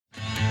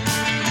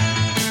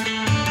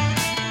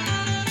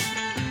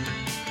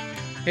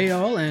Hey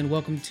all, and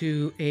welcome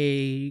to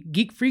a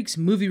Geek Freaks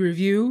movie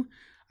review.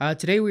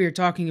 Today we are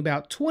talking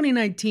about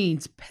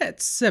 2019's Pet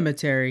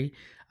Sematary.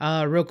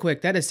 Real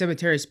quick, that is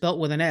cemetery spelt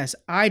with an S.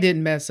 I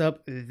didn't mess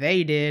up,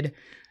 they did.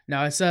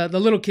 No, it's the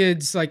little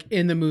kids like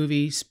in the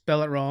movie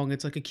spell it wrong.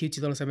 It's like a cutesy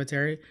little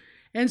cemetery.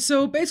 And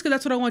so basically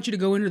that's what I want you to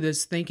go into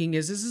this thinking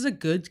is this is a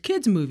good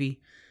kids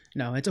movie.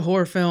 No, it's a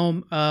horror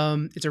film.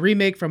 It's a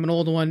remake from an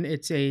old one.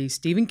 It's a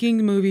Stephen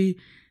King movie.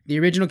 The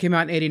original came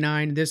out in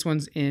 89. This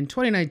one's in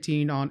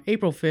 2019 on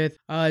April 5th.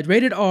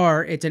 Rated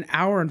R. It's an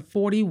hour and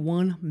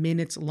 41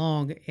 minutes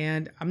long.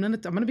 And I'm gonna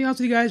be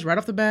honest with you guys right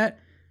off the bat.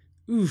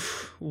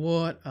 Oof,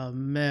 what a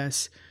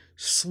mess.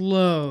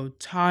 Slow,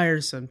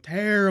 tiresome,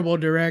 terrible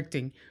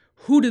directing.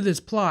 Who did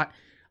this plot?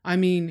 I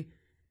mean,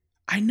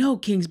 I know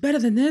King's better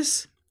than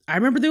this. I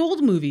remember the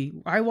old movie.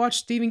 I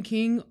watched Stephen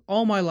King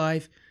all my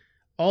life.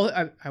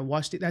 I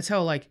watched it. That's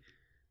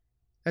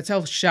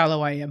how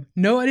shallow I am.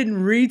 No, I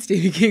didn't read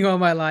Stephen King all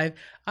my life.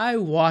 I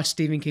watched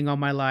Stephen King all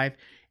my life.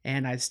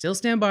 And I still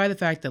stand by the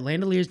fact that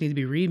Landoliers need to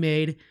be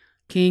remade.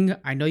 King,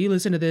 I know you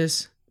listen to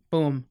this.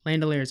 Boom,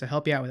 Landoliers, I'll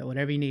help you out with it,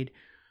 whatever you need.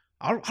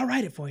 I'll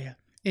write it for you.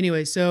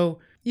 Anyway, so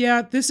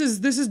yeah, this is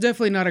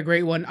definitely not a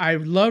great one. I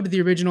loved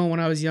the original when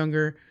I was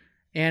younger.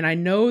 And I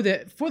know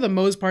that for the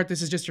most part,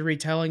 this is just a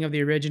retelling of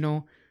the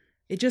original.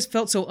 It just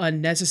felt so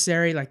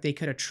unnecessary, like they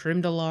could have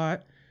trimmed a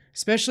lot.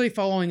 Especially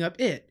following up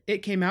It. It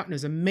came out and it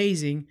was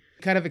amazing.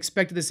 Kind of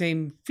expected the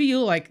same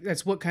feel, like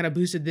that's what kind of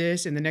boosted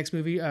this in the next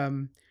movie,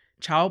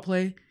 Child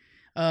Play.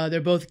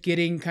 They're both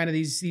getting kind of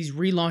these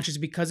relaunches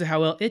because of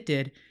how well It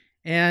did.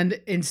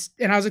 And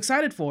I was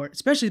excited for it,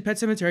 especially Pet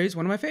Sematary is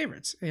one of my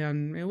favorites.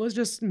 And it was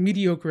just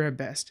mediocre at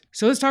best.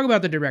 So let's talk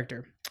about the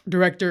director.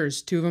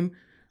 Directors, two of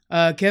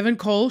them. Kevin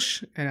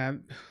Kolsch, and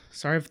I'm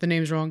sorry if the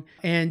name's wrong,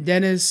 and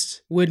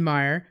Dennis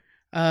Widmyer.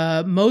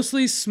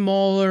 Mostly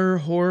smaller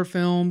horror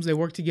films. They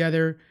work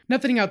together.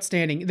 Nothing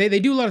outstanding. They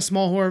do a lot of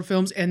small horror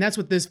films, and that's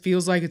what this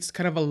feels like. It's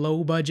kind of a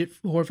low budget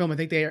horror film. I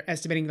think they are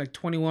estimating like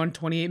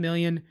 28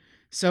 million.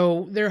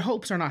 So their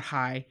hopes are not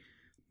high.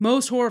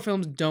 Most horror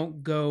films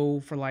don't go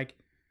for like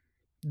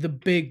the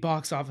big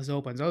box office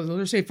opens. Those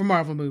are safe for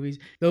Marvel movies.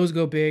 Those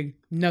go big.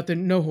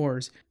 Nothing, no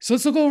horrors. So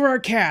let's look over our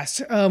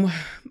cast.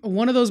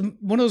 One of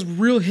those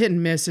real hit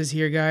and misses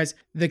here, guys.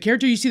 The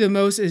character you see the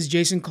most is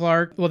Jason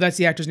Clarke. Well, that's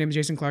the actor's name is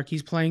Jason Clarke.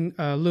 He's playing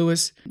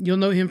Lewis. You'll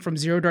know him from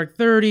Zero Dark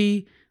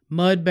 30,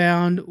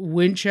 Mudbound,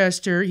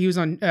 Winchester. He was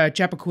on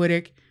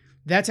Chappaquiddick.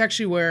 That's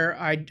actually where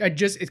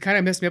it kind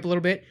of messed me up a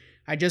little bit.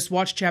 I just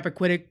watched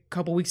Chappaquiddick a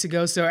couple weeks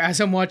ago. So as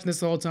I'm watching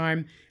this the whole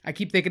time, I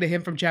keep thinking of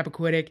him from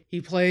Chappaquiddick.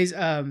 He plays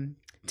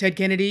Ted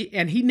Kennedy,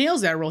 and he nails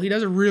that role. He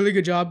does a really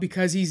good job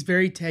because he's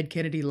very Ted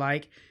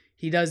Kennedy-like.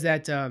 He does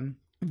that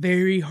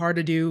very hard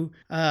to do,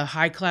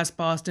 high-class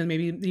Boston,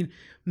 maybe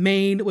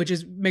Maine,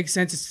 which makes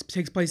sense. It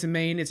takes place in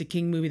Maine. It's a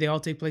King movie. They all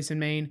take place in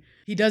Maine.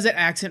 He does that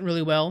accent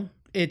really well.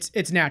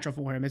 It's natural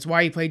for him. It's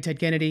why he played Ted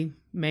Kennedy,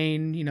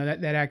 Maine,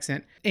 that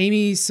accent.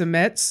 Amy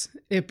Seimetz,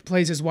 it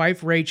plays his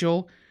wife,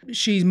 Rachel.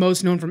 She's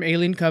most known from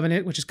Alien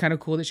Covenant, which is kind of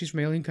cool that she's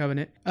from Alien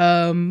Covenant.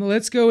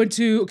 Let's go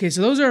into, okay,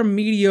 so those are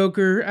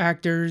mediocre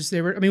actors.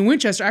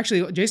 Winchester,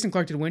 actually, Jason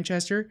Clarke did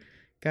Winchester.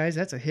 Guys,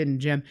 that's a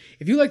hidden gem.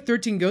 If you like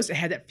 13 Ghosts, it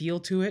had that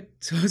feel to it.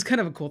 So it's kind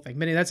of a cool thing.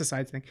 But that's a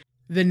side thing.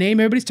 The name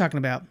everybody's talking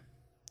about,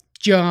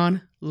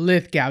 John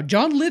Lithgow.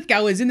 John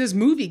Lithgow is in this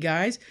movie,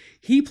 guys.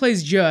 He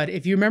plays Judd.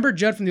 If you remember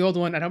Judd from the old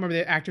one, I don't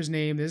remember the actor's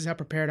name. This is how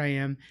prepared I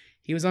am.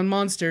 He was on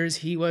Monsters.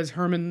 He was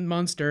Herman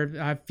Munster.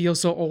 I feel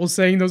so old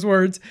saying those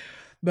words.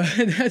 But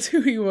that's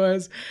who he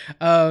was.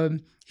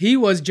 He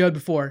was Judd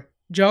before.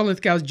 John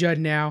Lithgow's Judd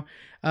now.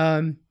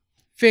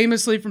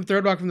 Famously from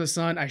Third Rock from the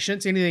Sun. I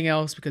shouldn't say anything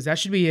else because that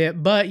should be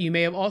it. But you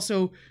may have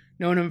also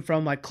known him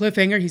from like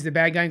Cliffhanger. He's the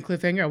bad guy in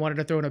Cliffhanger. I wanted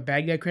to throw in a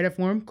bad guy credit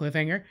for him,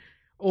 Cliffhanger.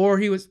 Or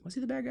was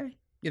he the bad guy?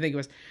 Yeah, I think he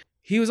was.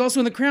 He was also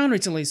in The Crown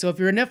recently. So if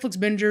you're a Netflix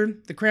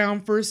binger, The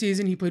Crown, first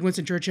season, he played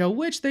Winston Churchill,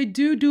 which they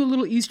do a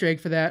little Easter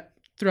egg for that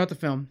throughout the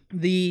film.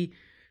 The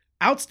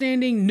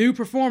outstanding new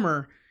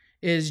performer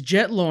is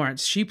Jet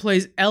Lawrence. She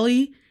plays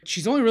Ellie.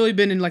 She's only really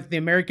been in like The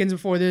Americans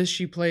before this.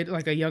 She played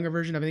like a younger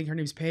version of, I think her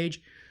name's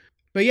Paige.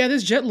 But yeah,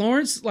 this Jet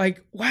Lawrence,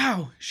 like,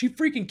 wow, she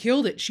freaking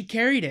killed it. She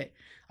carried it.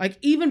 Like,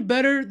 even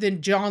better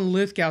than John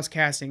Lithgow's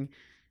casting.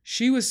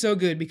 She was so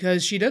good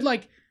because she did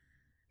like,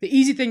 the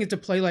easy thing is to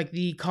play like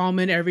the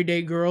common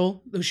everyday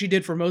girl that she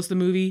did for most of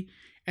the movie.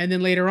 And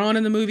then later on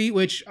in the movie,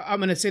 which I'm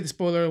going to say the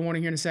spoiler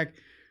warning here in a sec.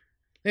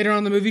 Later on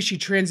in the movie, she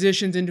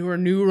transitions into her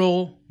new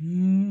role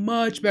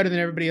much better than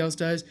everybody else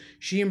does.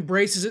 She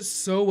embraces it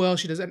so well.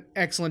 She does an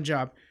excellent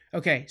job.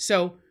 Okay,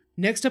 so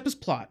next up is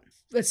plot.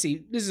 Let's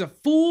see. This is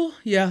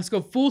let's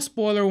go full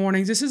spoiler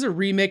warnings. This is a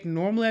remake.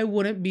 Normally, I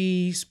wouldn't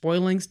be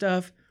spoiling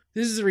stuff.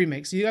 This is a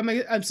remake. So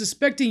I'm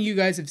suspecting you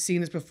guys have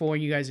seen this before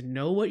and you guys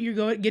know what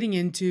you're getting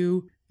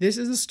into. This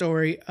is a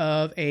story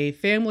of a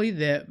family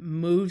that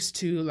moves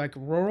to like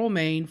rural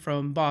Maine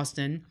from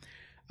Boston.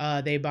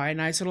 They buy a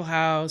nice little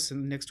house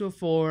and next to a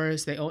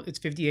forest. It's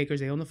 50 acres.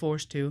 They own the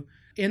forest too.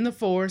 In the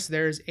forest,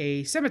 there's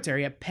a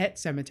cemetery, a pet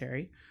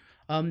cemetery.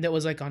 that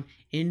was like on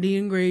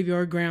Indian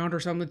graveyard ground or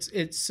something.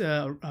 It's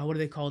what do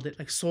they called it?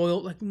 Like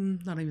soil, like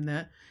not even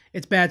that.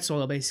 It's bad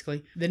soil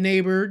basically. The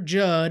neighbor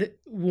Judd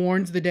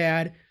warns the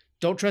dad,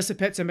 don't trust the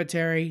pet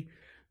cemetery.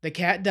 The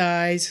cat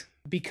dies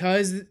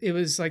because it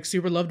was like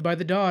super loved by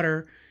the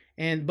daughter,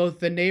 and both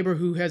the neighbor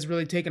who has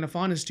really taken a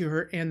fondness to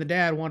her and the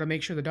dad want to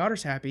make sure the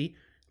daughter's happy.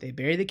 They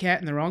bury the cat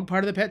in the wrong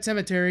part of the pet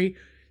cemetery.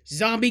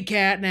 Zombie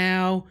cat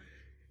now.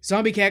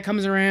 Zombie cat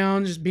comes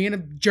around, just being a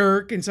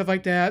jerk and stuff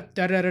like that.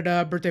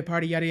 Da-da-da-da, birthday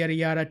party, yada, yada,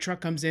 yada.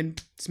 Truck comes in,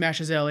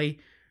 smashes Ellie.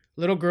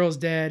 Little girl's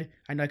dead.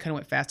 I know I kind of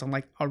went fast on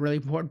like a really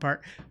important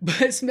part.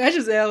 But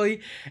smashes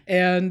Ellie,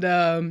 and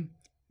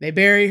they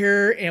bury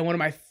her. And one of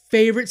my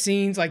favorite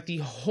scenes, like the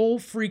whole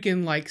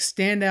freaking like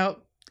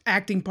standout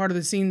acting part of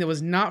the scene that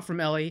was not from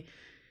Ellie,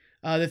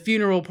 the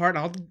funeral part,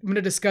 I'm going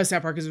to discuss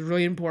that part because it's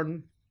really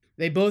important.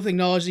 They both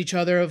acknowledged each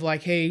other of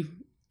like, hey,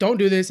 don't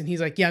do this. And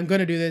he's like, yeah, I'm going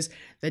to do this.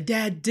 The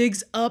dad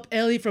digs up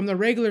Ellie from the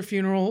regular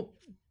funeral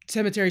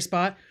cemetery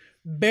spot,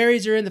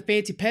 buries her in the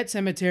fancy pet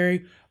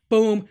cemetery.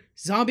 Boom,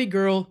 zombie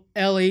girl,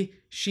 Ellie.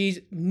 She's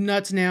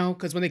nuts now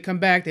because when they come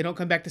back, they don't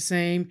come back the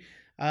same.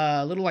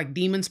 Little like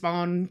demon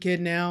spawn kid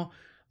now.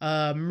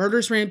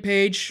 Murderous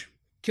rampage,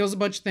 kills a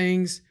bunch of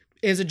things,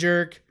 is a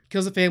jerk,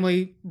 kills the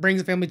family, brings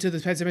the family to the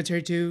pet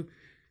cemetery too.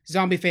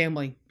 Zombie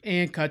family,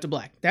 and cut to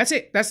black. That's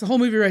it. That's the whole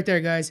movie right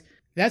there, guys.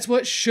 That's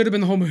what should have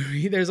been the whole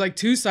movie. There's like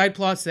 2 side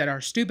plots that are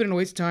stupid and a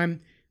waste of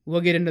time.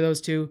 We'll get into those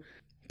too.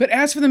 But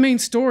as for the main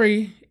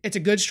story, it's a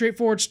good,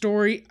 straightforward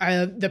story.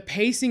 The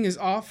pacing is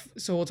off,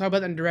 so we'll talk about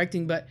that in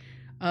directing, but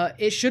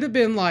it should have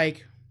been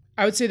like,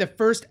 I would say the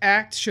first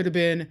act should have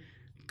been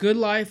good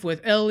life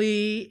with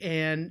Ellie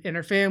and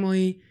her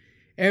family.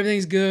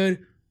 Everything's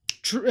good.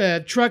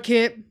 Truck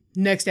hit,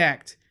 next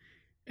act.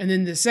 And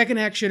then the second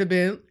act should have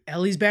been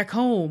Ellie's back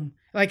home.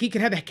 Like, he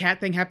could have the cat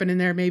thing happen in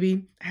there,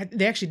 maybe.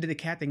 They actually did the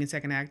cat thing in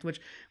second act,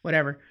 which,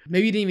 whatever.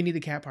 Maybe you didn't even need the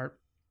cat part.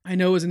 I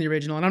know it was in the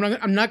original, and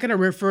I'm not going to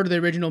refer to the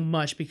original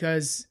much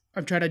because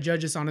I'm trying to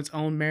judge this on its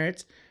own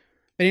merits.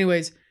 But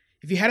anyways,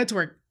 if you had it to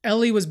where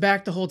Ellie was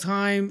back the whole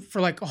time for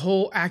like a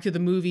whole act of the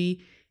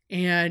movie,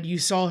 and you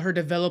saw her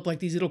develop like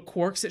these little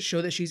quirks that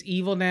show that she's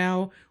evil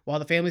now, while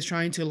the family's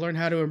trying to learn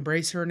how to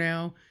embrace her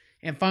now,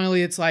 and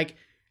finally it's like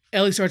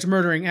Ellie starts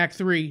murdering Act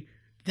 3,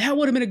 that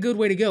would have been a good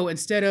way to go.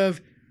 Instead of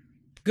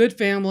good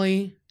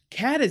family,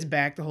 cat is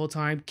back the whole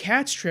time,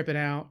 cat's tripping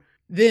out,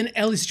 then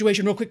Ellie's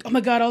situation real quick, oh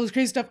my god, all this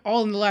crazy stuff,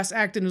 all in the last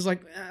act, and it was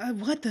like,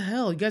 what the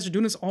hell? You guys are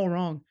doing this all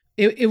wrong.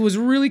 It was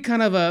really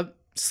kind of a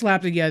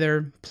slap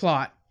together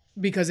plot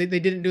because they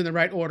didn't do it in the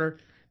right order.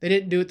 They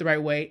didn't do it the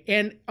right way.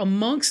 And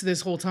amongst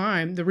this whole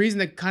time, the reason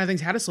that kind of things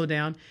had to slow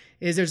down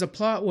is there's a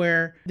plot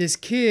where this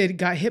kid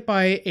got hit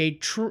by a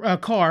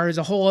car. Is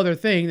a whole other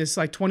thing. This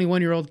like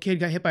 21-year-old kid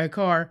got hit by a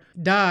car,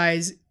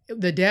 dies.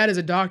 The dad is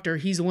a doctor.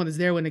 He's the one that's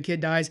there when the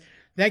kid dies.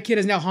 That kid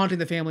is now haunting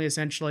the family,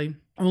 essentially.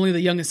 Only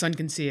the youngest son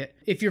can see it.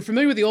 If you're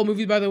familiar with the old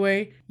movies, by the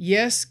way,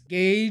 yes,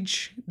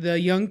 Gage, the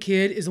young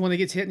kid, is the one that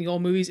gets hit in the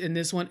old movies. In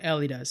this one,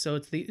 Ellie does. So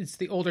it's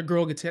the older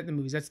girl gets hit in the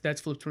movies.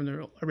 That's flipped from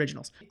the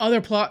originals. Other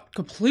plot,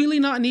 completely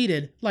not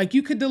needed. Like,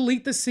 you could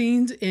delete the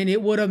scenes and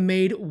it would have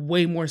made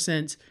way more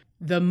sense.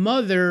 The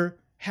mother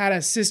had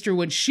a sister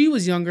when she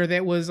was younger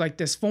that was like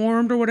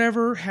disformed or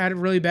whatever, had a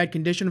really bad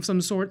condition of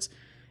some sorts.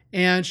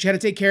 And she had to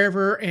take care of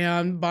her.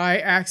 And by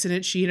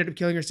accident, she ended up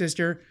killing her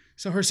sister.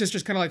 So her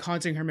sister's kind of like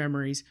haunting her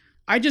memories.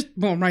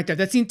 Boom, right there.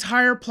 That's the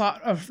entire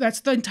plot that's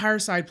the entire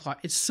side plot.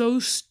 It's so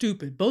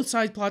stupid. Both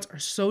side plots are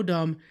so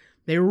dumb.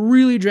 They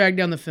really drag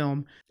down the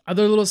film.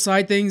 Other little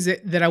side things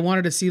that I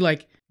wanted to see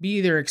like be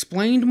either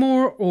explained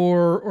more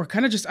or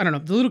kind of just, I don't know,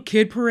 the little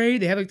kid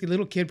parade. They have like the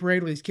little kid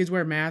parade where these kids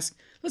wear masks.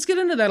 Let's get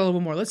into that a little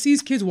bit more. Let's see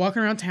these kids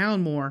walking around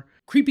town more.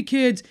 Creepy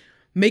kids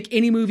make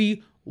any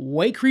movie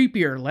way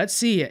creepier. Let's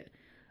see it.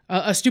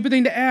 A stupid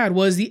thing to add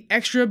was the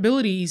extra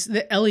abilities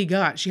that Ellie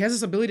got. She has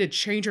this ability to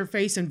change her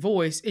face and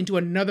voice into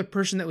another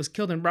person that was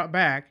killed and brought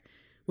back,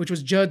 which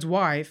was Judd's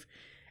wife.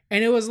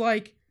 And it was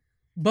like,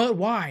 but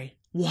why?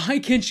 Why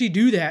can she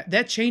do that?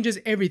 That changes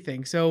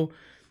everything. So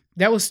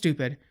that was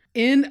stupid.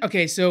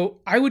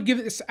 So I would give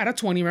it this out of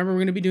 20. Remember, we're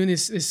going to be doing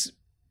this.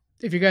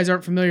 If you guys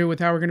aren't familiar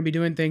with how we're going to be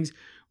doing things,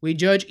 we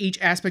judge each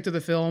aspect of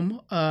the film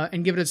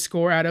and give it a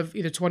score out of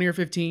either 20 or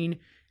 15.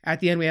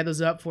 At the end, we add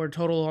those up for a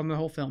total on the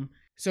whole film.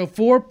 So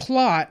for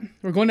plot,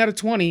 we're going out of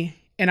 20,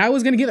 and I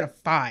was going to give it a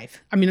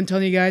 5. I mean, I'm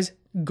telling you guys,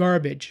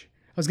 garbage.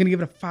 I was going to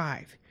give it a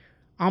 5.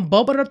 I'm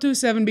bumping it up to a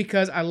 7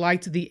 because I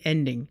liked the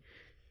ending.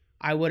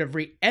 I would have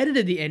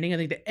re-edited the ending. I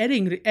think the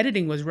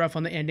editing was rough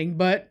on the ending,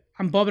 but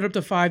I'm bumping it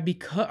up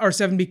to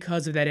 7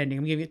 because of that ending.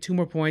 I'm giving it 2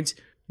 more points.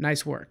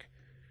 Nice work.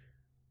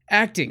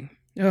 Acting.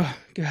 Oh,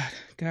 God,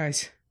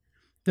 guys.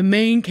 The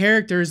main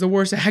character is the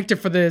worst actor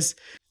for this.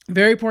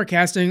 Very poor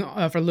casting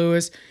for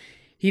Lewis.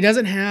 He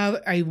doesn't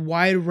have a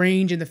wide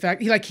range in the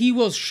fact he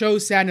will show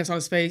sadness on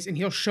his face and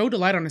he'll show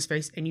delight on his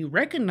face, and you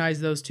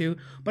recognize those two,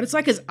 but it's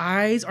like his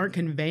eyes aren't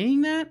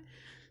conveying that.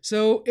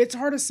 So it's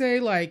hard to say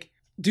like,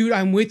 dude,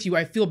 I'm with you.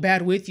 I feel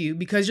bad with you,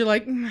 because you're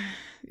like,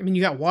 I mean,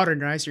 you got water in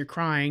your eyes, so you're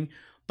crying,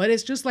 but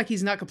it's just like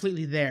he's not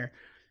completely there.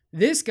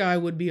 This guy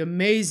would be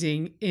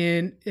amazing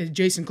in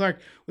Jason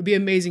Clarke would be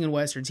amazing in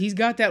westerns. He's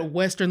got that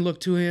western look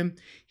to him.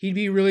 He'd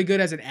be really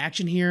good as an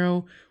action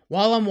hero.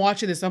 While I'm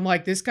watching this, I'm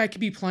like, this guy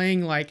could be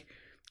playing like,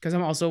 because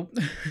I'm also,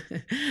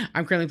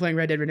 I'm currently playing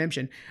Red Dead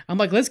Redemption. I'm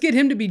like, let's get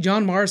him to be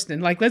John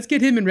Marston. Like, let's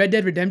get him in Red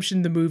Dead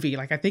Redemption, the movie.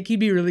 Like, I think he'd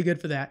be really good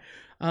for that.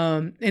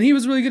 And he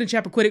was really good in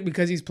Chappaquiddick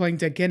because he's playing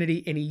Ted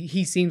Kennedy, and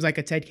he seems like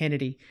a Ted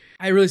Kennedy.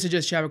 I really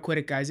suggest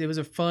Chappaquiddick, guys. It was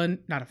a fun,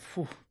 not a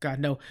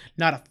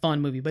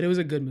fun movie, but it was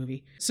a good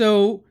movie.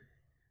 So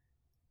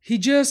he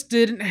just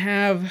didn't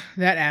have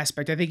that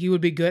aspect. I think he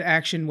would be good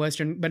action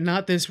western, but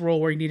not this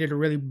role where he needed to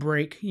really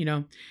break, you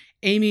know.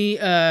 Amy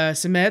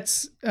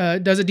Seimetz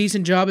does a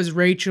decent job as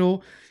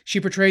Rachel. She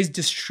portrays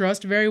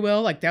distrust very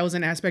well. Like, that was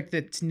an aspect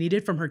that's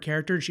needed from her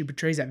character, and she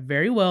portrays that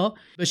very well.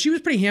 But she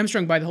was pretty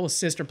hamstrung by the whole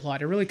sister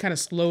plot. It really kind of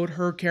slowed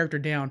her character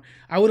down.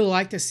 I would have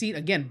liked to see,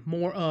 again,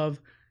 more of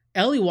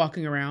Ellie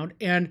walking around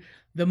and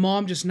the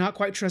mom just not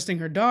quite trusting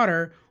her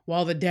daughter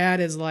while the dad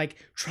is, like,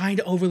 trying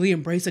to overly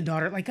embrace the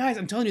daughter. Like, guys,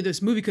 I'm telling you,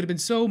 this movie could have been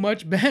so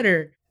much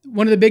better.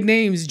 One of the big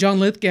names, John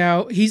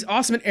Lithgow, he's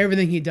awesome at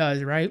everything he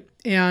does, right?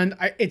 And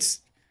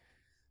it's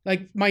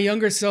like my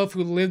younger self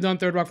who lived on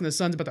Third Rock from the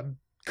Sun's about to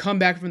come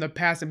back from the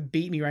past and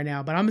beat me right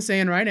now. But I'm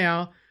saying right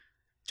now,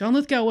 John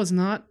Lithgow was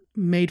not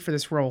made for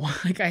this role.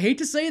 Like, I hate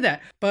to say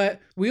that, but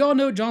we all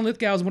know John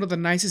Lithgow is one of the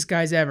nicest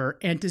guys ever.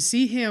 And to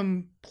see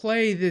him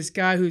play this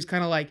guy who's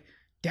kind of like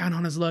down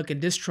on his luck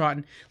and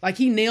distraught, like,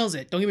 he nails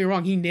it. Don't get me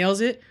wrong, he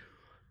nails it.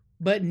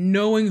 But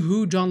knowing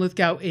who John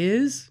Lithgow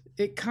is,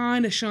 it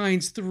kind of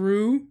shines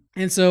through.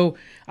 And so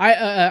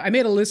I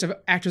made a list of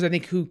actors I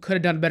think who could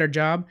have done a better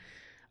job.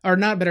 Or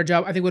not a better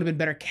job, I think would have been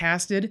better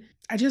casted.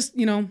 I just,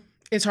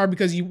 it's hard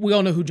because we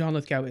all know who John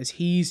Lithgow is.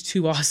 He's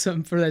too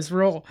awesome for this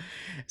role.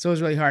 So it's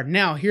really hard.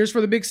 Now, here's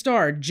for the big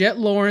star. Jet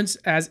Lawrence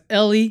as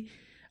Ellie.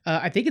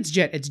 I think it's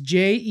Jet. It's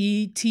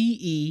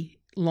Jette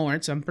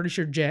Lawrence. I'm pretty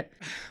sure Jet.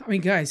 I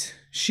mean, guys,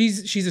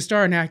 she's a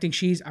star in acting.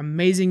 She's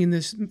amazing in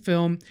this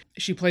film.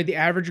 She played the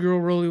average girl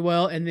really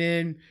well. And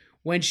then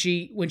when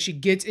she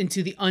gets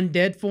into the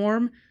undead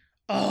form,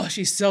 oh,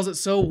 she sells it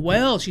so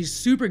well. She's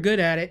super good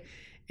at it.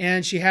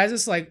 And she has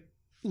this like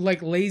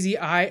lazy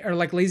eye or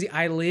like lazy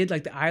eyelid,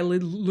 like the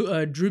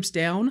eyelid droops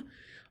down,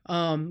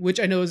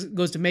 which I know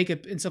goes to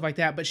makeup and stuff like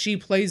that. But she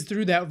plays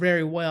through that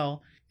very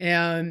well.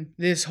 And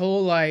this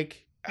whole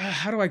like,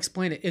 how do I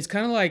explain it? It's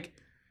kind of like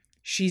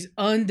she's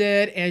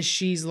undead and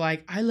she's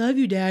like, I love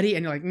you, daddy.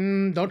 And you're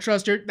like, don't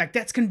trust her. Like,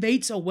 that's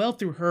conveyed so well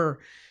through her.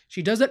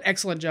 She does an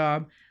excellent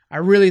job. I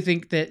really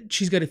think that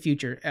she's got a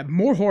future at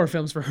more horror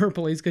films for her,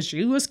 please, because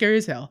she was scary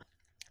as hell.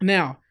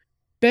 Now,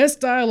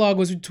 best dialogue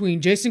was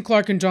between Jason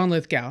Clarke and John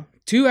Lithgow.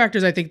 Two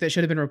actors I think that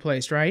should have been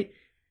replaced, right?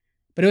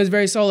 But it was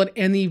very solid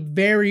and the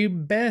very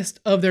best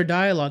of their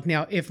dialogue.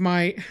 Now, if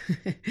my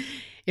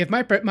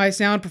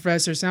sound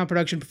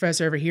production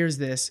professor ever hears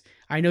this,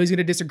 I know he's going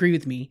to disagree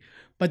with me.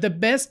 But the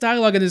best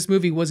dialogue in this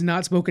movie was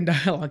not spoken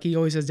dialogue. He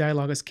always says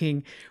dialogue is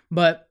king,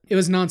 but it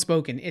was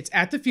non-spoken. It's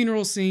at the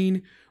funeral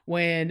scene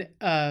when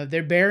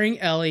they're burying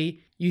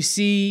Ellie. You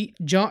see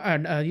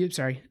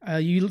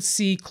you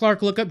see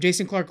Clarke look up,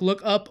 Jason Clarke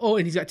look up. Oh,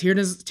 and he's got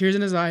tears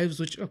in his eyes,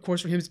 which of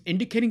course for him is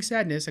indicating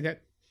sadness. I got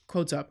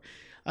quotes up.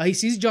 He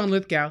sees John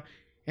Lithgow,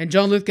 and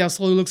John Lithgow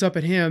slowly looks up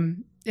at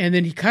him, and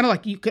then he kind of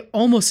like, you could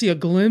almost see a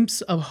glimpse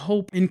of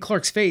hope in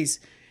Clarke's face.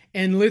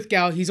 And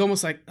Lithgow, he's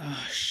almost like,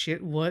 oh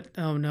shit, what?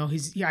 Oh no, he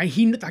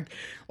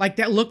like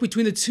that look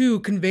between the two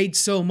conveyed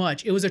so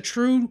much. It was a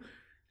true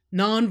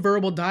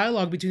non-verbal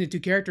dialogue between the two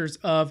characters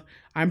of,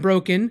 I'm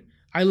broken,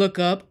 I look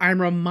up,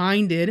 I'm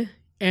reminded,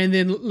 and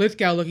then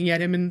Lithgow looking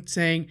at him and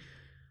saying,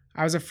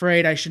 I was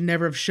afraid I should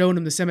never have shown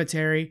him the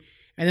cemetery.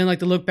 And then like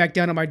to look back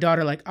down at my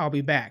daughter, like, I'll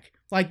be back.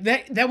 Like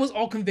that was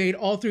all conveyed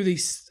all through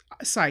these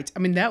sites. I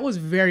mean, that was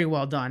very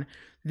well done.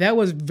 That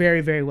was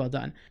very, very well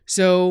done.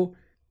 So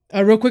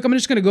real quick, I'm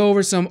just going to go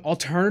over some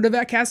alternative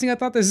casting. I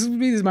thought this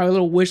is my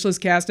little wish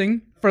list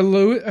casting for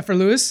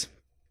Lewis.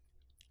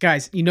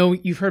 Guys,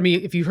 you've heard me.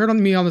 If you've heard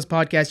me on this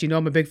podcast,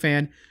 I'm a big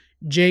fan.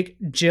 Jake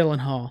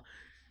Gyllenhaal.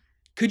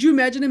 Could you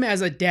imagine him as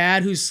a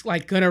dad who's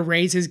like going to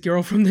raise his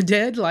girl from the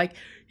dead? Like,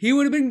 he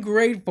would have been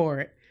great for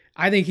it.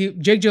 I think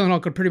Jake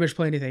Gyllenhaal could pretty much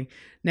play anything.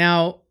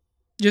 Now,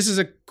 just as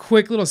a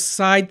quick little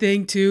side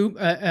thing too,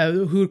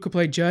 who could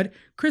play Judd?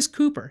 Chris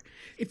Cooper.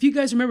 If you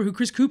guys remember who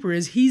Chris Cooper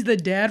is, he's the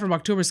dad from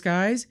October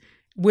Skies,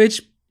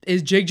 which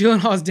is Jake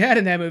Gyllenhaal's dad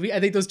in that movie. I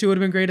think those two would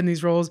have been great in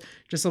these roles.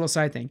 Just a little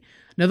side thing.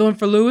 Another one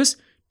for Lewis,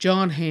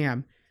 Jon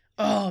Hamm.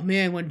 Oh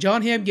man, when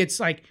Jon Hamm gets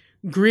like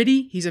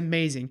gritty, he's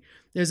amazing.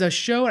 There's a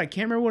show, I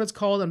can't remember what it's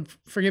called, and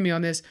forgive me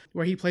on this,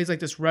 where he plays like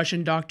this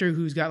Russian doctor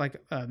who's got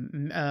like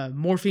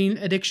morphine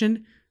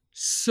addiction.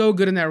 So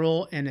good in that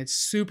role, and it's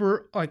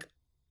super like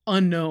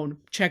unknown.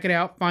 Check it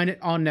out. Find it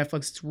on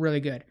Netflix. It's really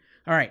good.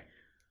 All right.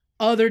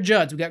 Other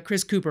Judds. We got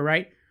Chris Cooper,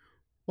 right?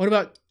 What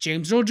about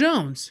James Earl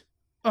Jones?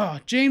 Oh,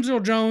 James Earl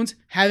Jones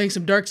having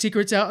some dark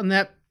secrets out in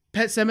that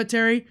pet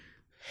cemetery.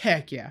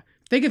 Heck yeah.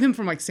 Think of him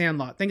from like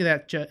Sandlot. Think of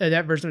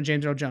that version of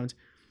James Earl Jones.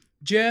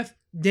 Jeff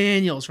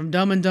Daniels from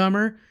Dumb and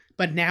Dumber.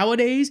 But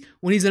nowadays,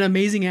 when he's an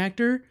amazing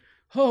actor,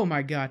 Oh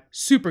my god,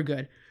 super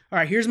good. All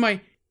right, here's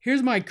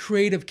my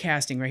creative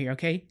casting right here.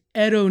 Okay,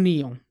 Ed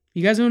O'Neill.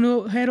 You guys don't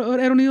know who Ed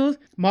O'Neill is?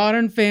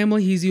 Modern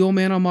Family. He's the old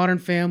man on Modern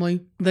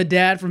Family. The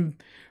dad from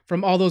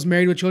all those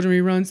Married with Children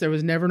reruns. There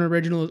was never an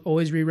original. It was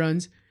always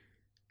reruns.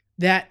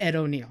 That Ed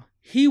O'Neill.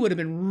 He would have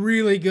been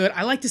really good.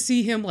 I like to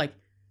see him like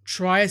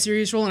try a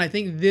serious role, and I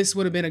think this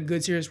would have been a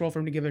good serious role for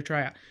him to give it a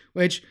try out.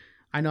 Which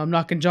I know I'm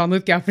knocking John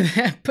Lithgow for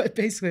that, but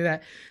basically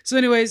that. So,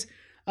 anyways,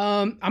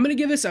 I'm gonna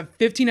give this a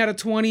 15 out of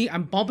 20.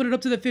 I'm bumping it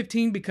up to the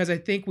 15 because I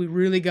think we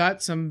really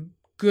got some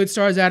good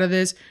stars out of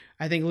this.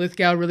 I think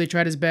Lithgow really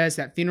tried his best.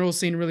 That funeral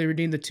scene really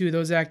redeemed the two of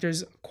those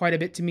actors quite a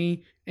bit to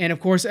me. And of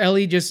course,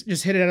 Ellie just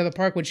hit it out of the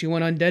park when she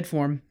went undead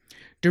for him.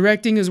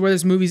 Directing is where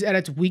this movie's at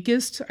its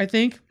weakest, I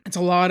think. It's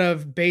a lot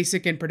of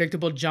basic and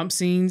predictable jump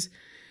scenes.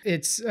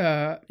 It's,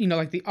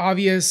 like the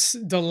obvious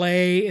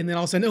delay, and then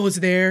all of a sudden, oh, it's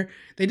there.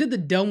 They did the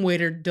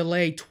dumbwaiter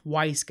delay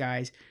twice,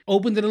 guys.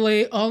 Open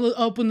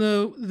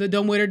the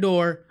dumbwaiter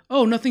door.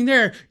 Oh, nothing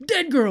there.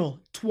 Dead girl.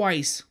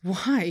 Twice.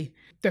 Why?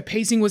 The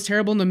pacing was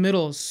terrible in the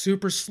middle.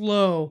 Super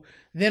slow.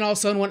 Then all of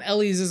a sudden, when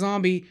Ellie's a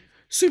zombie,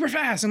 super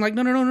fast. I'm like,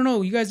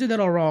 no. You guys did that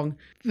all wrong.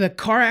 The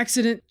car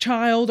accident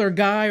child or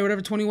guy or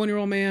whatever,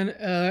 21-year-old man,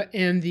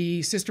 and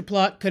the sister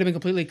plot could have been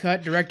completely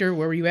cut. Director,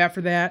 where were you at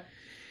for that?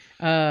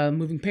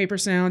 Moving paper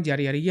sound,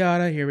 yada, yada,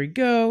 yada. Here we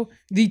go.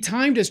 The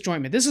time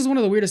disjointment. This is one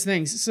of the weirdest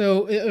things.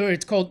 So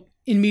it's called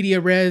in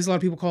media res. A lot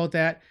of people call it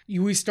that.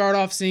 We start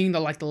off seeing the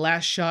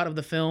last shot of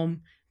the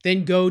film,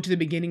 then go to the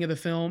beginning of the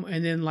film,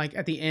 and then like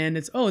at the end,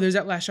 it's, oh, there's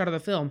that last shot of the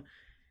film.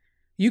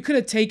 You could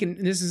have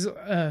taken, this is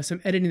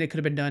some editing that could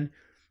have been done.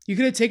 You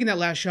could have taken that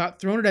last shot,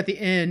 thrown it at the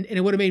end, and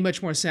it would have made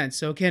much more sense.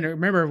 So again,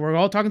 remember, we're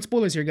all talking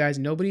spoilers here, guys.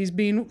 Nobody's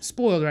being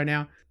spoiled right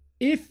now.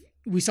 If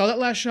we saw that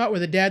last shot where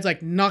the dad's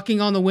like knocking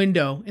on the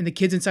window and the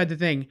kid's inside the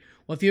thing.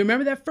 Well, if you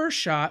remember that first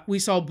shot, we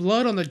saw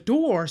blood on the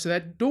door. So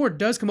that door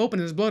does come open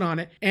and there's blood on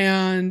it.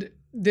 And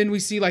then we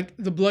see like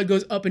the blood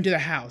goes up into the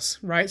house,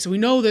 right? So we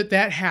know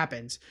that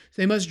happens.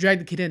 So they must drag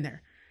the kid in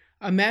there.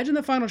 Imagine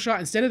the final shot.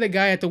 Instead of the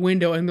guy at the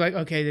window and like,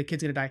 okay, the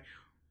kid's going to die.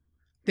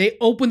 They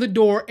open the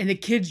door and the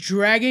kid's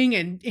dragging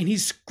and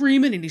he's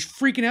screaming and he's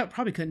freaking out.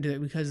 Probably couldn't do it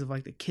because of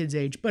like the kid's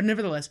age. But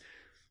nevertheless,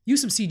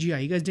 use some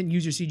CGI. You guys didn't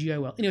use your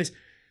CGI well. Anyways.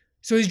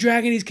 So he's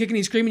dragging, he's kicking,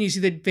 he's screaming. You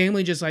see the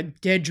family just like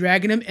dead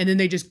dragging him. And then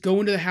they just go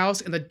into the house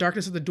and the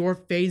darkness of the door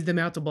fades them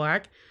out to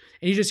black.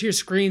 And you just hear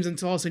screams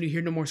until all of a sudden you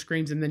hear no more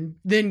screams. And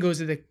then goes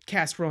to the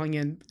cast rolling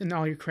in and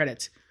all your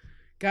credits.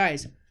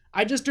 Guys,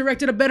 I just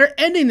directed a better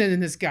ending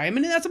than this guy. I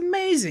mean, that's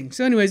amazing.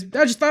 So anyways,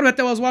 I just thought about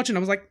that while I was watching. I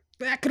was like,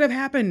 that could have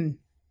happened.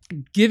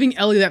 Giving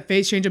Ellie that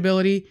face change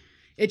ability,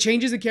 it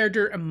changes the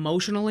character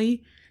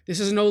emotionally. This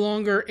is no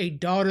longer a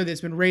daughter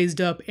that's been raised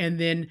up and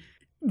then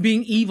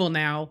being evil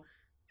now.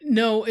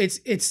 No,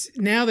 it's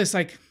now this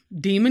like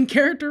demon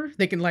character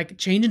that can like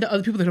change into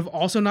other people that have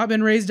also not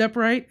been raised up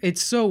right.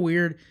 It's so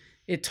weird.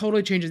 It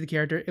totally changes the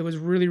character. It was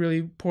really,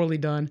 really poorly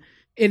done.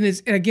 And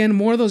again,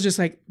 more of those just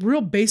like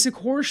real basic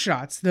horror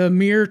shots. The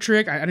mirror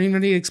trick. I don't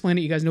even need to explain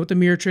it. You guys know what the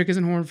mirror trick is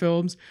in horror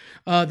films.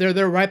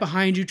 They're right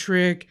behind you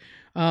trick.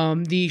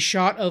 The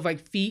shot of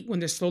like feet when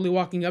they're slowly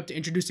walking up to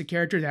introduce the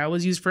character, that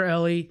was used for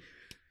Ellie.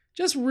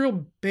 Just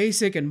real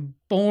basic and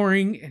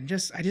boring, and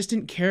I just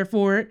didn't care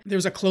for it. There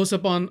was a close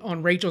up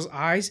on Rachel's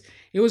eyes.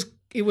 It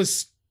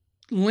was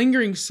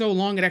lingering so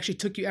long it actually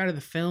took you out of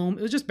the film.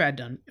 It was just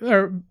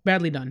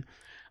badly done.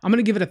 I'm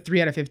gonna give it a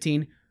 3 out of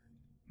 15.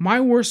 My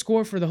worst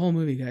score for the whole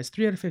movie, guys.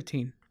 3 out of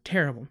 15.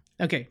 Terrible.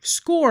 Okay,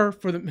 score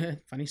for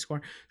the funny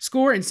score.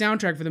 Score and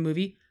soundtrack for the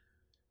movie.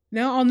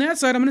 Now on that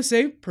side, I'm gonna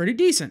say pretty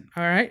decent.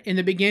 All right. In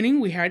the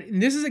beginning,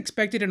 and this is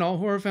expected in all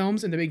horror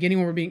films. In the beginning,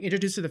 when we're being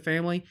introduced to the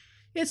family.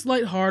 It's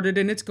lighthearted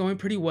and it's going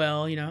pretty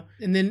well,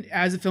 And then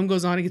as the film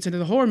goes on, it gets into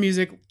the horror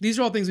music. These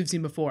are all things we've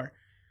seen before.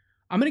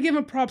 I'm going to give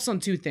him props on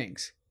two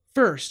things.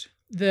 First,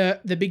 the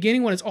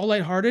beginning when it's all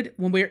lighthearted,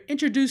 when we're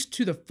introduced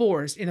to the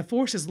forest, and the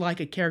forest is like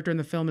a character in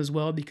the film as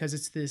well because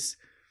it's this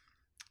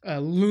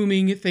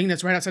looming thing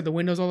that's right outside the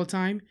windows all the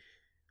time.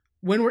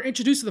 When we're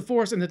introduced to the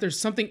forest and that there's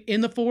something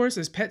in the forest,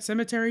 this pet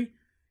cemetery,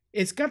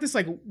 it's got this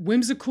like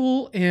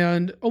whimsical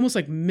and almost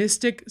like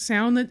mystic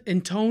sound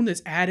and tone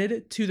that's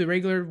added to the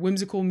regular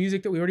whimsical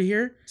music that we already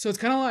hear. So it's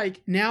kind of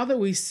like now that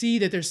we see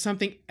that there's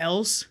something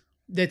else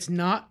that's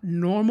not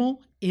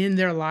normal in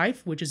their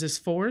life, which is this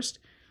forest,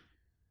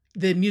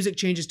 the music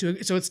changes to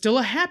it. So it's still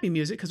a happy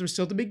music because we're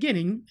still at the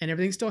beginning and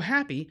everything's still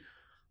happy,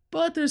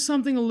 but there's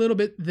something a little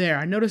bit there.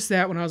 I noticed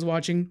that when I was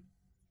watching.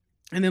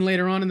 And then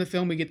later on in the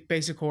film, we get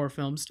basic horror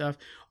film stuff.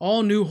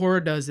 All new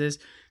horror does this.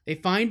 They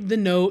find the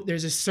note.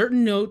 There's a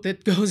certain note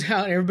that goes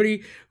out.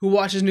 Everybody who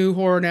watches new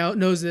horror now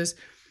knows this.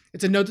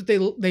 It's a note that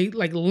they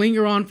like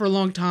linger on for a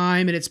long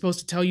time, and it's supposed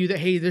to tell you that,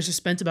 hey, there's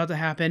suspense about to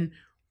happen.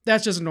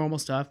 That's just normal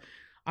stuff.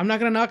 I'm not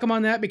gonna knock them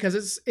on that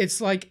because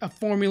it's like a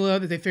formula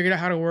that they figured out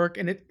how to work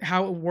and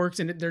how it works,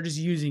 and they're just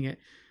using it.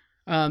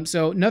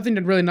 So nothing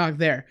to really knock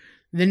there.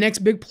 The next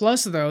big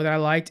plus though that I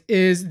liked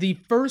is the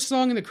first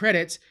song in the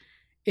credits.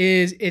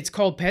 It's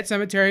called Pet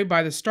Cemetery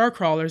by the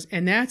Starcrawlers,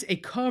 and that's a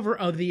cover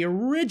of the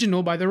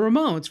original by the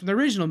Ramones from the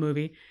original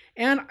movie.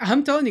 And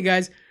I'm telling you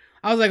guys,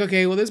 I was like,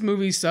 okay, well, this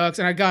movie sucks.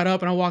 And I got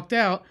up and I walked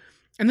out.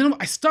 And then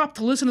I stopped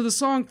to listen to the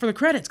song for the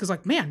credits because,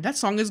 like, man, that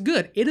song is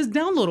good. It is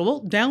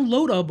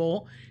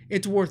downloadable.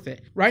 It's worth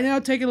it. Right now,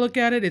 take a look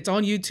at it. It's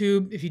on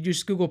YouTube. If you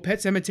just Google Pet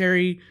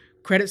Sematary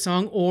credit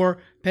song or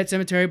Pet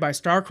Sematary by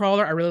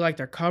Starcrawler, I really like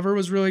their cover,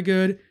 was really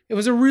good. It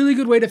was a really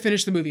good way to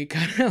finish the movie. It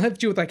kind of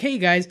left you with like, hey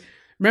guys,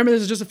 remember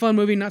this is just a fun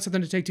movie, not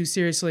something to take too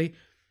seriously.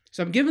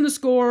 So I'm giving the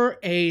score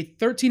a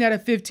 13 out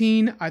of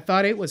 15. I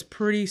thought it was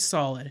pretty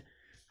solid.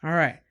 All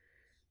right.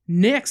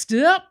 Next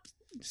up,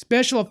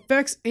 special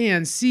effects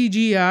and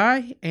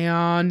CGI.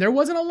 And there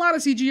wasn't a lot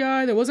of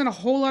CGI. There wasn't a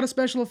whole lot of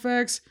special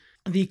effects.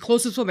 The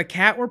close-ups on the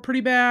cat were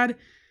pretty bad.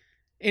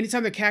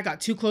 Anytime the cat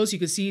got too close, you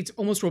could see it's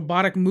almost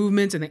robotic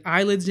movements, and the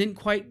eyelids didn't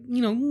quite,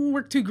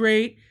 work too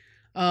great.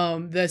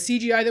 The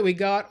CGI that we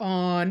got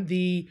on not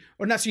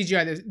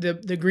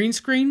CGI, the green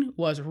screen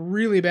was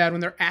really bad when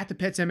they're at the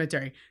Pet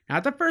Sematary.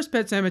 Not the first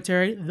Pet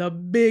Cemetery, the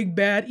big,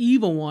 bad,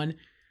 evil one.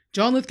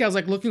 John Lithgow's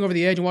like looking over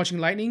the edge and watching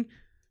lightning.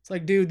 It's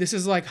like, dude, this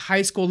is like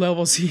high school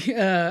level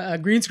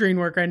green screen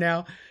work right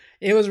now.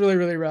 It was really,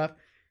 really rough.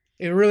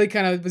 It really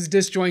kind of was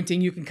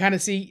disjointing. You can kind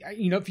of see,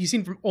 if you've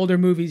seen from older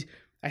movies,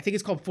 I think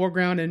it's called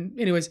Foreground. And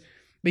anyways,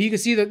 but you can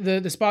see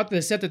the spot,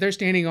 the set that they're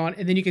standing on,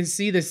 and then you can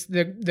see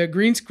the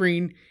green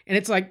screen, and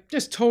it's like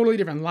just totally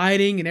different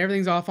lighting and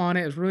everything's off on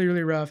it. It was really,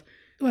 really rough.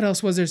 What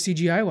else was there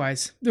CGI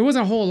wise? There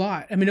wasn't a whole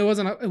lot. I mean, it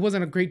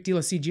wasn't a great deal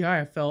of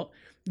CGI, I felt.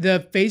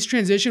 The face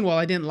transition, while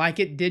I didn't like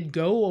it, did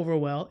go over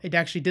well. It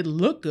actually did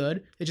look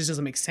good. It just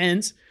doesn't make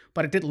sense,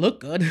 but it did look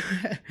good.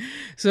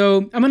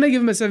 So I'm going to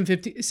give him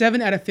a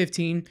 7 out of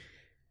 15.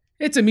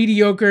 It's a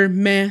mediocre,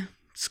 meh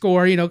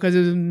score, because it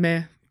was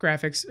meh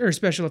graphics or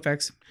special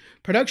effects.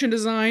 Production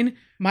design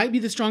might be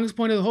the strongest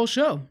point of the whole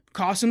show.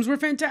 Costumes were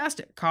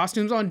fantastic.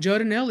 Costumes on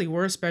Judd and Ellie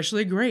were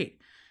especially great.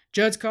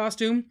 Judd's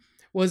costume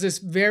was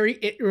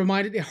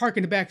it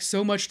harkened back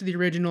so much to the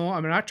original.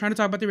 I'm not trying to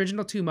talk about the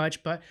original too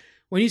much, but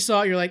when you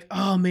saw it, you're like,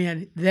 oh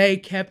man, they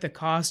kept the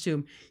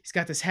costume. He's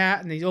got this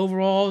hat and these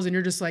overalls, and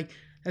you're just like,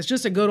 that's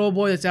just a good old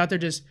boy that's out there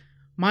just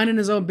minding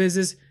his own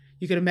business.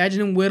 You could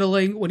imagine him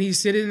whittling when he's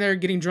sitting there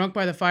getting drunk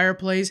by the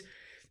fireplace,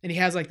 and he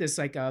has like this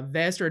a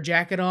vest or a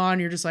jacket on.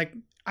 You're just like,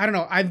 I don't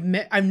know.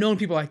 I've known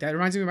people like that. It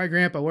reminds me of my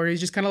grandpa, where he's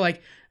just kind of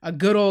like a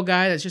good old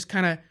guy that's just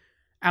kind of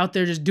out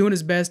there just doing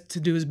his best to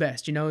do his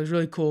best. It was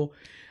really cool.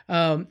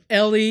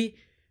 Ellie,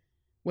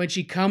 when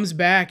she comes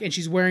back and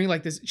she's wearing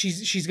like this,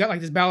 she's got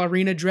like this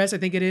ballerina dress, I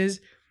think it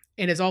is,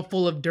 and it's all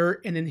full of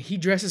dirt. And then he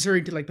dresses her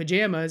into like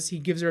pajamas. He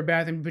gives her a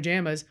bath in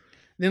pajamas.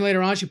 And then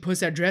later on, she puts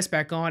that dress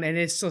back on, and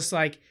it's just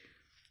like,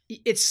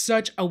 it's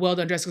such a well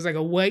done dress. It's like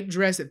a white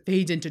dress that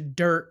fades into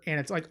dirt, and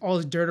it's like all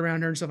this dirt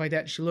around her and stuff like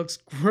that. She looks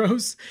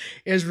gross.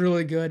 It's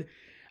really good.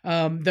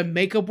 The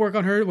makeup work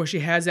on her, where she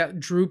has that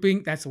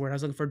drooping, that's the word I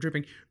was looking for,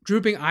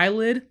 drooping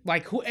eyelid.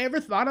 Like, whoever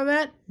thought of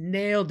that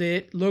nailed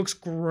it. Looks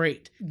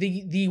great.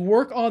 The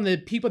work on the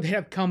people that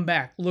have come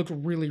back looked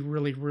really,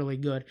 really, really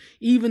good.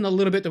 Even the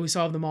little bit that we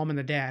saw of the mom and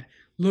the dad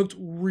looked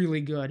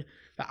really good.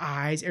 The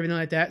eyes, everything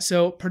like that.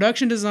 So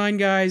production design,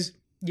 guys,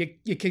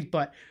 you kick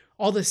butt.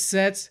 All the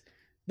sets,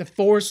 the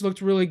forest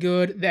looked really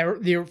good.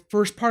 The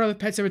first part of the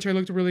Pet Sematary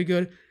looked really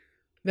good.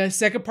 The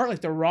second part,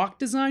 like the rock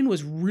design,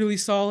 was really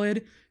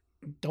solid.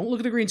 Don't look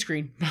at the green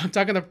screen. I'm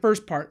talking the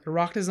first part. The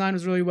rock design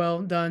was really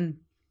well done.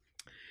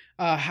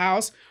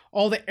 House,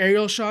 all the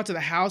aerial shots of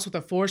the house with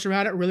the forest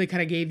around it really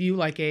kind of gave you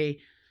like a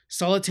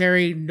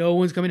solitary, no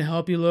one's coming to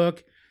help you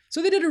look.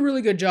 So they did a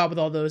really good job with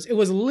all those. It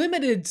was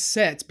limited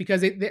sets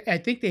because I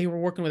think they were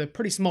working with a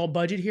pretty small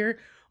budget here.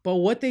 But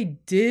what they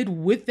did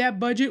with that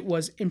budget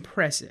was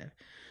impressive.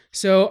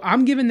 So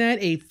I'm giving that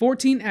a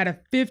 14 out of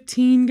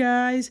 15,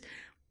 guys.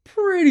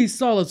 Pretty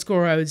solid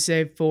score, I would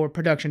say, for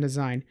production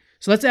design.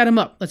 So let's add them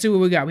up. Let's see what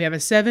we got. We have a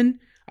 7,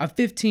 a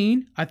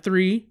 15, a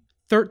 3,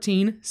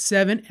 13,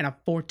 7, and a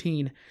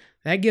 14.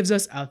 That gives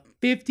us a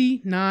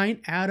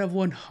 59 out of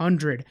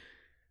 100.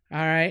 All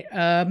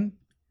right.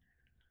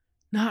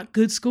 Not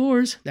good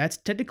scores. That's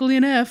technically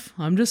an F.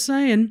 I'm just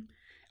saying.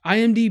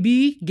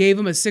 IMDb gave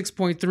them a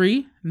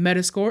 6.3.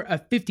 Metascore a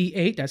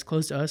 58. That's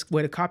close to us.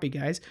 Way to copy,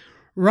 guys.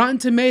 Rotten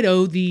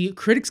Tomato, the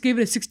critics gave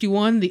it a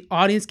 61. The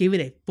audience gave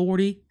it a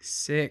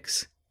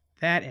 46.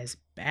 That is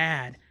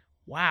bad.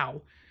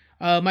 Wow.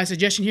 My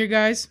suggestion here,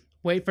 guys,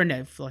 wait for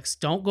Netflix.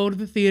 Don't go to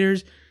the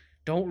theaters.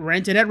 Don't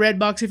rent it at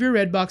Redbox if you're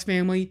a Redbox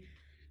family.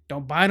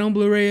 Don't buy it on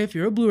Blu-ray if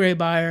you're a Blu-ray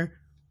buyer.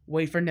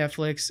 Wait for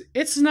Netflix.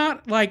 It's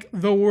not like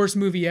the worst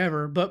movie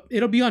ever, but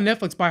it'll be on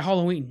Netflix by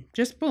Halloween.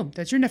 Just boom,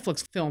 that's your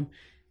Netflix film.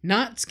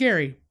 Not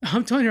scary.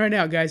 I'm telling you right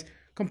now, guys,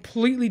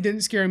 completely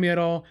didn't scare me at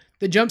all.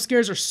 The jump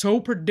scares are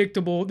so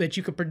predictable that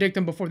you could predict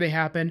them before they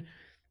happen.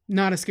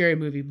 Not a scary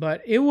movie,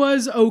 but it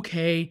was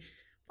okay.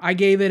 I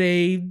gave it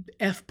a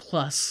F+.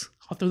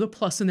 I'll throw the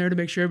plus in there to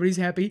make sure everybody's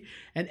happy.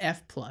 An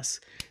F+.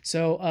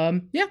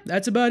 So, yeah,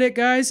 that's about it,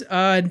 guys.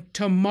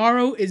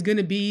 Tomorrow is going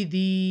to be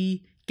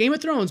the Game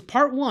of Thrones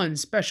Part 1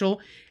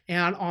 special.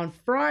 And on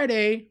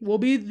Friday will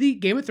be the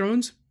Game of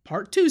Thrones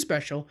Part 2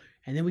 special.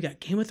 And then we got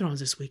Game of Thrones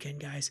this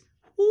weekend, guys.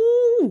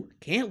 Woo!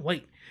 Can't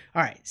wait.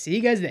 All right, see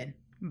you guys then.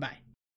 Bye.